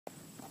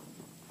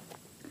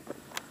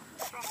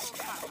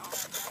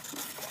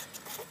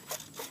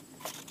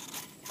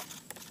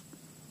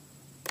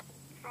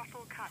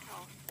cut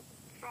off.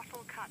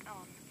 Throttle cut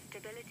on.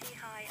 Stability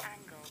high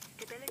angle.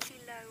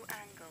 Stability low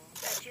angle.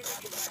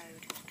 Agility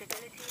mode.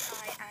 Stability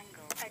high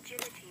angle.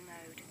 Agility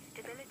mode.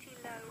 Stability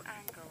low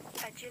angle.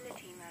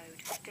 Agility mode.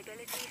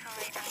 Stability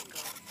high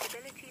angle.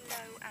 Stability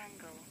low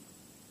angle.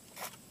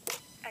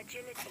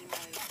 Agility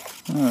mode.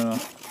 I don't know.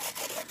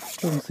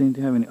 Doesn't seem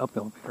to have any up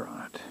elevator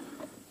on it.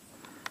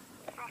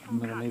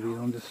 But maybe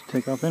it'll just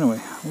take off anyway.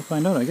 We'll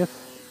find out, I guess.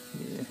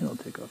 Yeah, it'll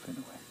take off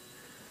anyway.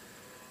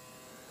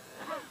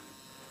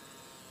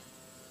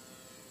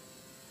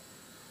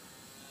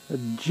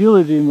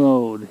 Agility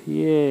mode,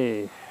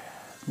 yay!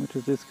 As much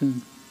as this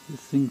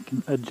thing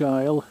can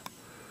agile,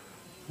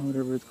 or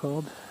whatever it's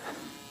called,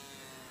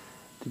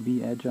 to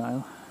be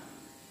agile.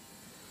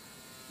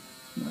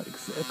 Not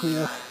exactly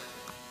a.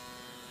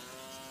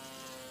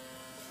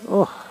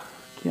 Oh,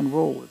 can't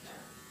roll it.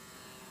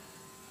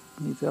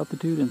 Needs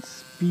altitude and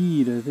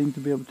speed, I think, to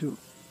be able to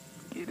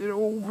get it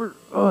over.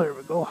 Oh, there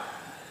we go.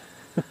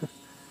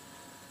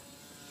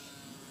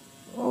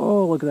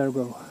 Oh, look at that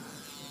go.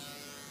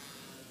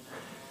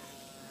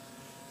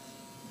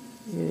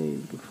 Yay,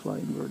 we can fly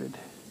inverted.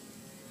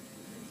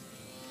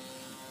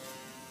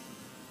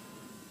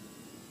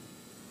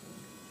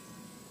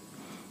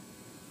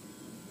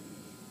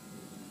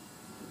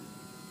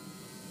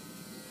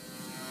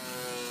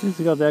 At least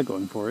we got that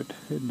going for it.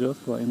 It does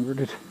fly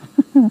inverted.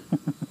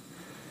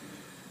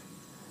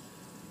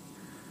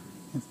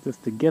 It's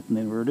just to getting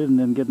inverted and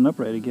then getting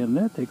upright again.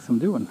 That takes some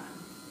doing.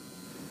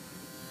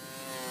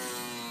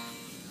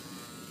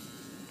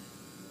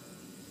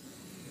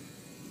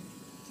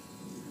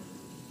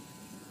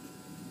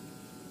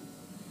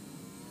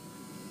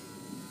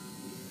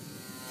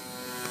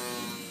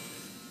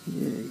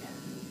 Yay.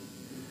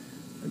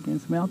 Again,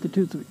 some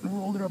altitude so we can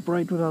roll it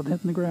upright without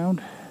hitting the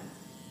ground.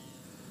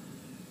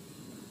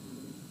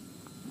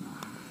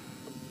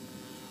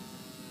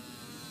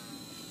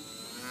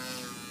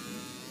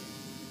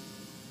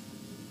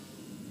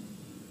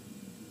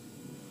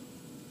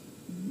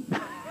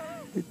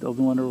 It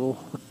doesn't want to roll.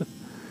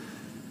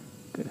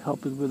 Gotta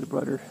help it with the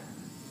rudder.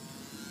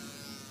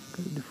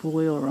 Gotta do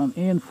full aileron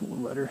and full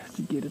rudder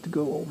to get it to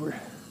go over.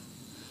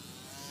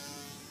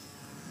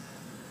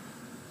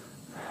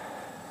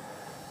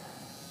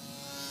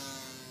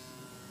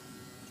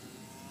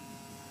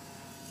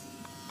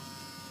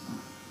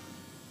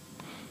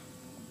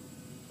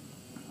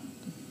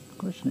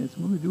 Question is,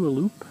 will we do a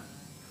loop?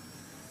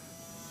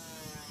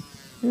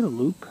 It'll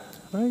loop,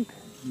 right?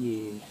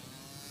 Yeah.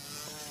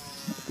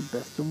 Not the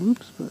best of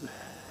loops, but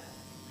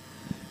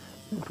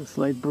there's a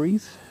slight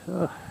breeze.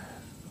 It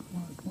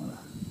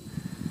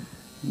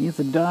needs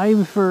to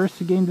dive first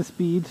to gain the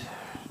speed,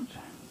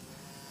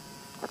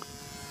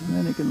 and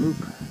then it can loop.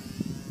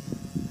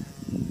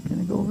 Can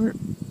it go over it?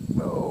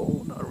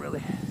 No, not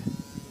really.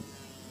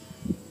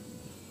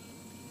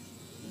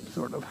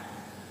 Sort of.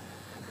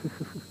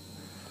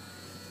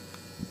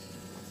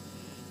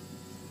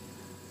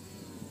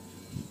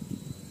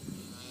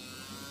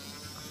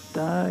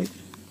 Dive.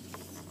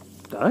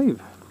 Dive?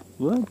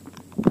 What?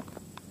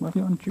 Why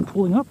aren't you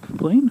pulling up,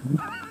 plane?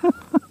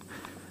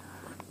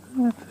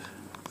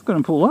 It's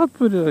going to pull up,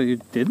 but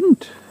it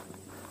didn't.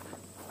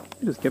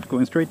 It just kept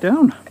going straight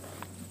down.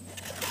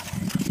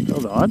 That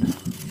was odd.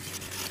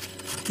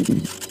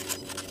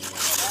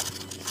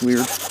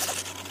 Weird.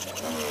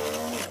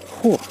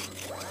 Oh.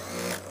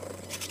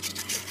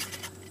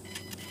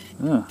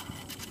 Ah,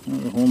 well,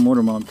 the whole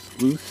motor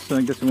mount's loose.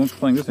 I guess we won't be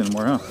flying this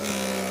anymore, huh?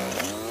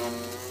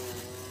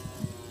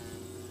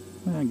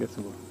 I guess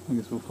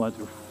we'll fly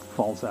through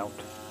falls out.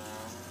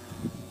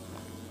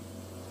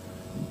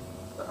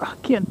 I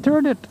can't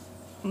turn it.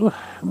 Ugh,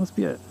 must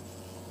be a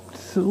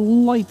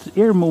slight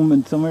air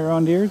movement somewhere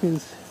around here,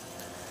 because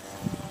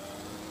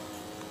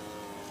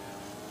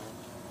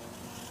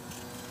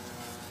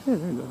yeah,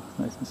 there you go,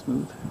 nice and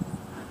smooth.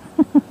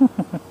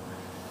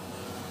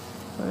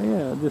 So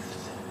yeah,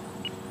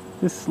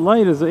 this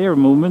slight is air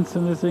movements,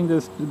 and this thing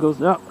just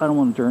goes, oh, I don't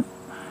want to turn.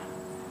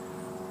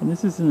 And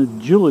this is in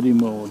agility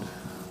mode.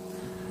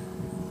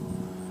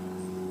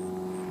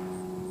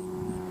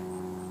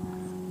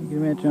 You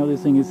can imagine how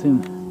this thing is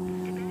in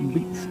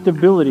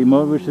stability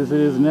mode, which as it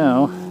is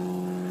now.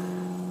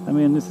 I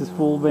mean, this is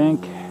full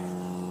bank,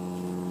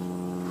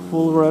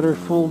 full rudder,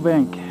 full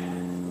bank.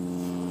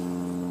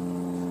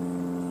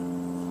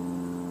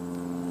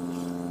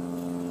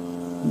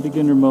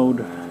 Beginner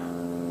mode.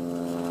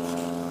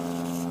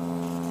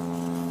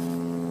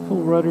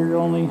 Full rudder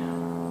only,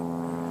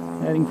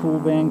 adding full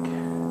bank.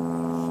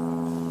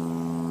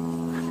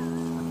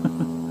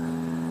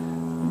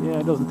 Yeah,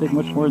 it doesn't take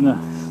much more than a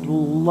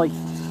slight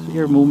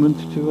air movement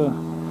to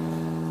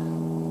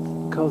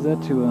cause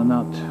that to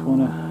not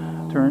want to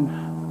turn.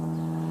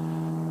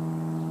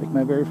 Like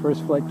my very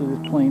first flight with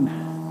this plane.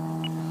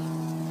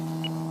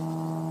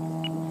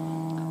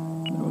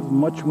 It was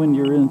much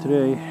windier than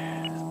today.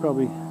 It's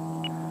probably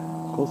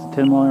close to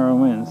 10-mile-an-hour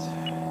winds.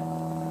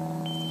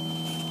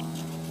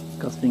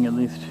 Gusting at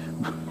least.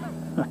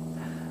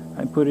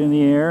 I put it in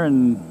the air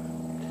and,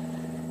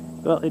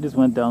 well, it just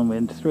went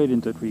downwind straight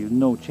into it for you.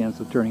 No chance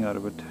of turning out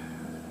of it.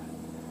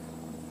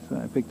 So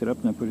I picked it up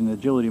and I put it in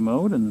agility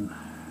mode, and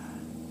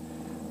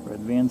or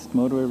advanced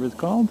mode, whatever it's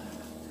called.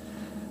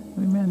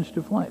 We managed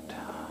to fly it.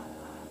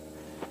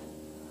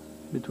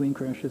 Between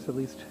crashes, at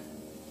least.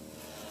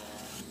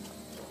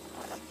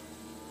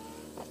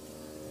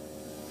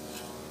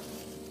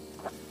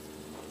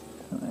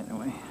 So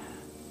anyway.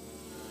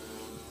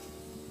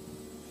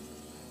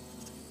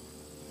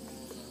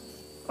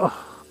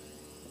 Oh,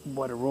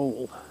 what a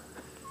roll.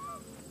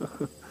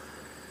 What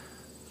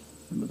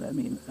does that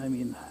mean? I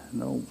mean,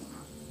 no.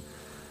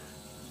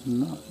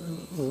 Not.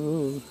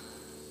 Oh,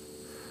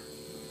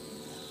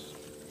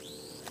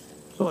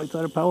 I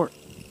thought of power.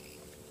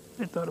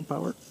 I thought of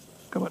power.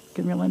 Come on,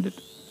 can we land it?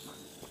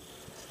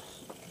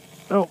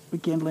 Oh, we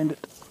can't land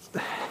it.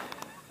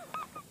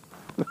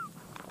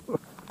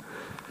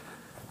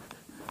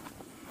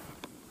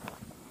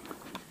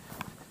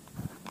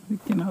 We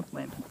cannot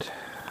land it.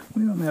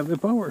 We don't have the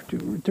power to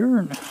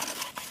return.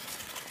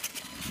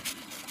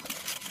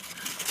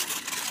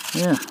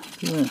 Yeah,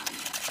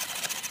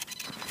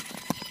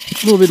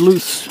 a little bit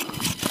loose.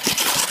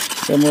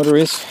 That motor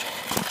is.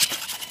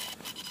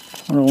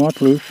 I don't know what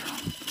loose.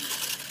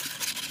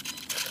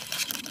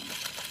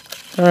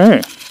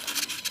 Alright.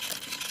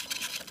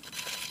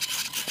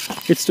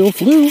 It still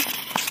flew.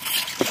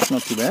 It's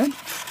not too bad.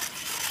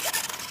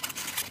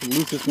 The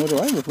loosest motor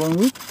I ever flown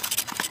with.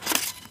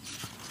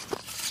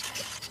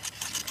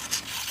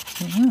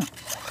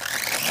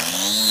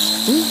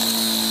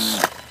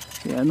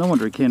 Yeah, no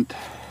wonder it can't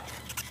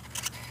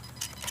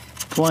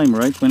climb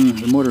right when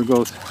the motor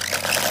goes,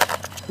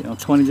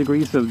 20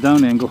 degrees of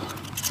down angle. I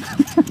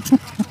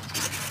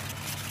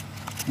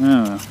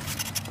don't know.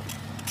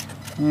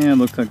 Yeah, it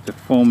looks like the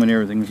foam and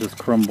everything's just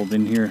crumbled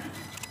in here.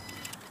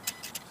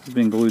 It's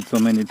been glued so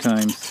many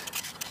times.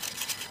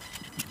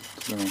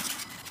 So,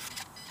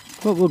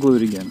 but we'll glue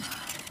it again.